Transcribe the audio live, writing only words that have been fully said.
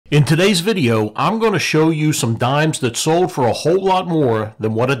In today's video, I'm going to show you some dimes that sold for a whole lot more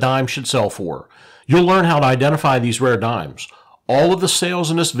than what a dime should sell for. You'll learn how to identify these rare dimes. All of the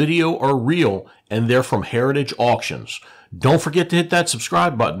sales in this video are real and they're from Heritage Auctions. Don't forget to hit that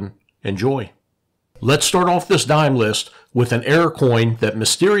subscribe button. Enjoy. Let's start off this dime list with an error coin that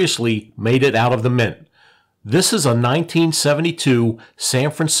mysteriously made it out of the mint. This is a 1972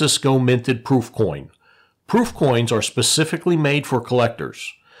 San Francisco minted proof coin. Proof coins are specifically made for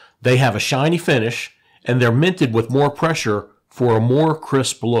collectors. They have a shiny finish, and they're minted with more pressure for a more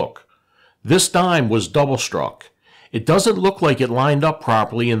crisp look. This dime was double struck. It doesn't look like it lined up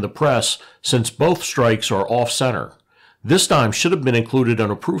properly in the press since both strikes are off-center. This dime should have been included in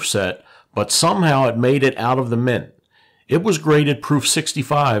a proof set, but somehow it made it out of the mint. It was graded proof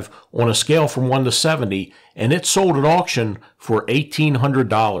 65 on a scale from 1 to 70, and it sold at auction for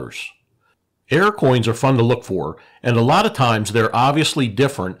 $1,800. Error coins are fun to look for, and a lot of times they're obviously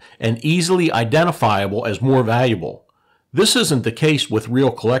different and easily identifiable as more valuable. This isn't the case with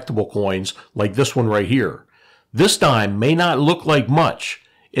real collectible coins like this one right here. This dime may not look like much.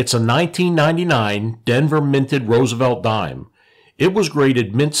 It's a 1999 Denver minted Roosevelt dime. It was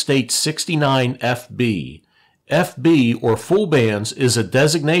graded Mint State 69 FB. FB, or full bands, is a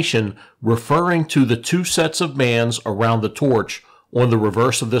designation referring to the two sets of bands around the torch on the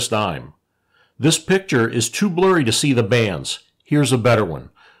reverse of this dime. This picture is too blurry to see the bands. Here's a better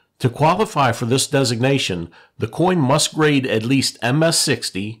one. To qualify for this designation, the coin must grade at least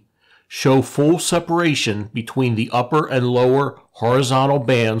MS60, show full separation between the upper and lower horizontal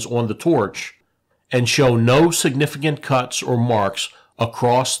bands on the torch, and show no significant cuts or marks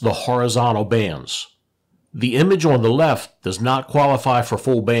across the horizontal bands. The image on the left does not qualify for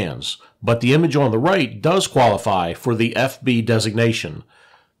full bands, but the image on the right does qualify for the FB designation.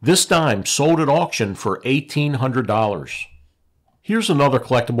 This dime sold at auction for $1,800. Here's another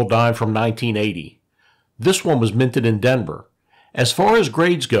collectible dime from 1980. This one was minted in Denver. As far as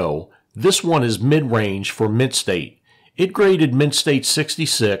grades go, this one is mid-range for Mint State. It graded Mint State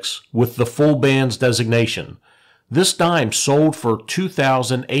 66 with the full bands designation. This dime sold for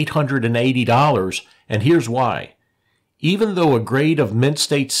 $2,880, and here's why. Even though a grade of Mint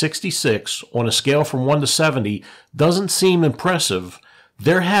State 66 on a scale from 1 to 70 doesn't seem impressive,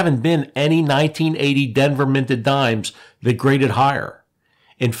 there haven't been any 1980 Denver minted dimes that graded higher.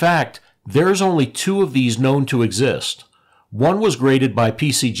 In fact, there's only two of these known to exist. One was graded by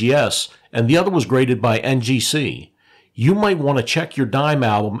PCGS and the other was graded by NGC. You might want to check your dime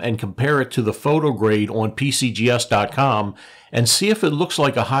album and compare it to the photo grade on PCGS.com and see if it looks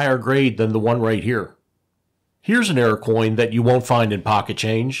like a higher grade than the one right here. Here's an error coin that you won't find in Pocket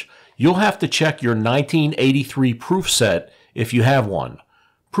Change. You'll have to check your 1983 proof set if you have one.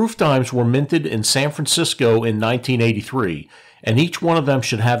 Proof dimes were minted in San Francisco in 1983, and each one of them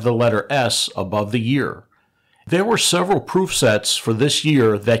should have the letter S above the year. There were several proof sets for this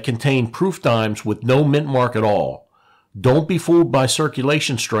year that contained proof dimes with no mint mark at all. Don't be fooled by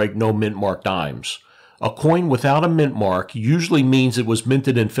circulation strike no mint mark dimes. A coin without a mint mark usually means it was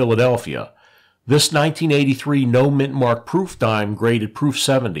minted in Philadelphia. This 1983 no mint mark proof dime graded proof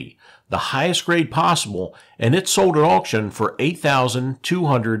 70. The highest grade possible, and it sold at auction for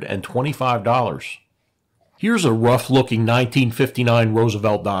 $8,225. Here's a rough-looking 1959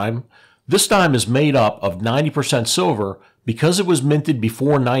 Roosevelt dime. This dime is made up of 90% silver because it was minted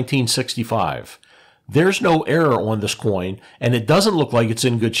before 1965. There's no error on this coin, and it doesn't look like it's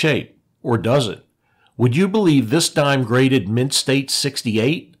in good shape. Or does it? Would you believe this dime graded Mint State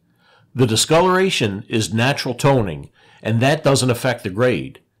 68? The discoloration is natural toning, and that doesn't affect the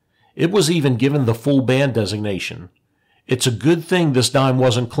grade. It was even given the full band designation. It's a good thing this dime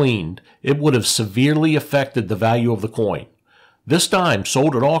wasn't cleaned. It would have severely affected the value of the coin. This dime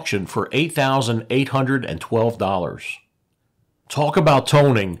sold at auction for $8,812. Talk about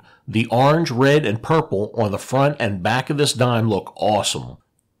toning. The orange, red, and purple on the front and back of this dime look awesome.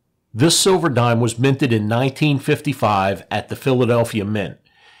 This silver dime was minted in 1955 at the Philadelphia Mint.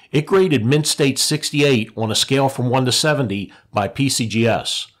 It graded Mint State 68 on a scale from 1 to 70 by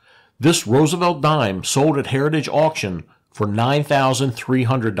PCGS. This Roosevelt dime sold at Heritage Auction for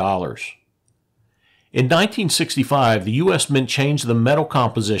 $9,300. In 1965, the U.S. Mint changed the metal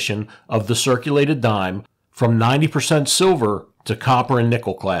composition of the circulated dime from 90% silver to copper and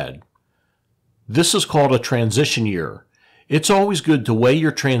nickel clad. This is called a transition year. It's always good to weigh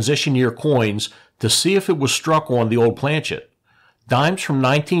your transition year coins to see if it was struck on the old planchet. Dimes from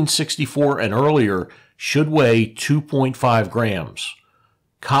 1964 and earlier should weigh 2.5 grams.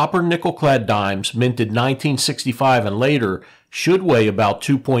 Copper nickel-clad dimes minted 1965 and later should weigh about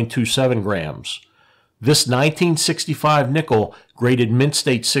 2.27 grams. This 1965 nickel graded mint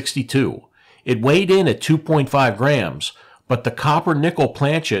state 62. It weighed in at 2.5 grams, but the copper nickel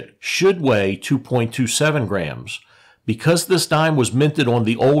planchet should weigh 2.27 grams. Because this dime was minted on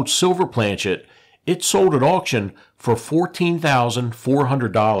the old silver planchet, it sold at auction for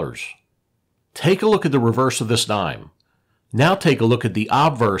 $14,400. Take a look at the reverse of this dime. Now take a look at the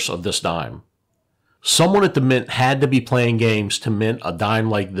obverse of this dime. Someone at the mint had to be playing games to mint a dime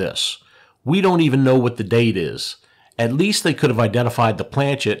like this. We don't even know what the date is. At least they could have identified the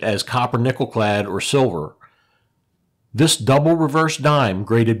planchet as copper nickel clad or silver. This double reverse dime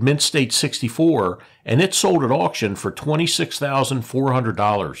graded mint state 64, and it sold at auction for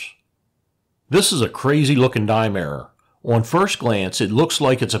 $26,400. This is a crazy looking dime error. On first glance, it looks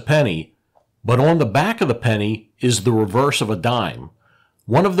like it's a penny, but on the back of the penny is the reverse of a dime.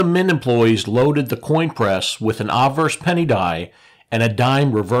 One of the mint employees loaded the coin press with an obverse penny die and a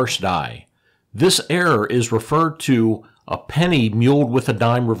dime reverse die. This error is referred to a penny muled with a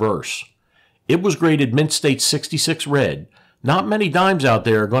dime reverse. It was graded mint state 66 red. Not many dimes out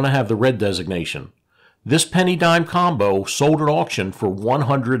there are going to have the red designation. This penny dime combo sold at auction for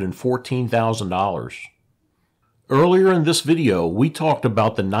 $114,000. Earlier in this video, we talked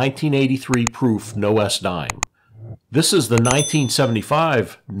about the 1983 proof No-S dime. This is the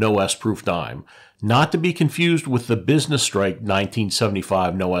 1975 No-S proof dime, not to be confused with the Business Strike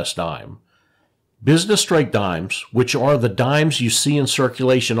 1975 No-S dime. Business Strike dimes, which are the dimes you see in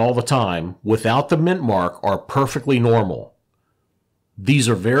circulation all the time, without the mint mark, are perfectly normal. These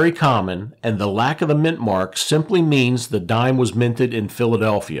are very common, and the lack of the mint mark simply means the dime was minted in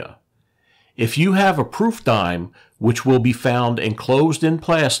Philadelphia. If you have a proof dime, which will be found enclosed in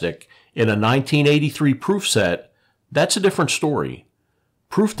plastic in a 1983 proof set, that's a different story.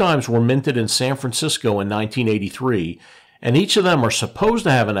 Proof dimes were minted in San Francisco in 1983, and each of them are supposed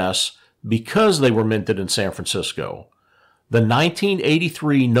to have an S because they were minted in San Francisco. The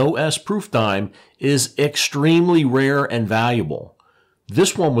 1983 No-S proof dime is extremely rare and valuable.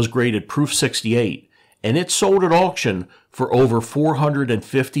 This one was graded proof 68, and it sold at auction for over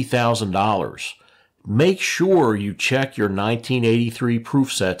 $450,000. Make sure you check your 1983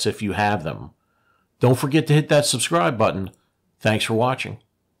 proof sets if you have them. Don't forget to hit that subscribe button. Thanks for watching.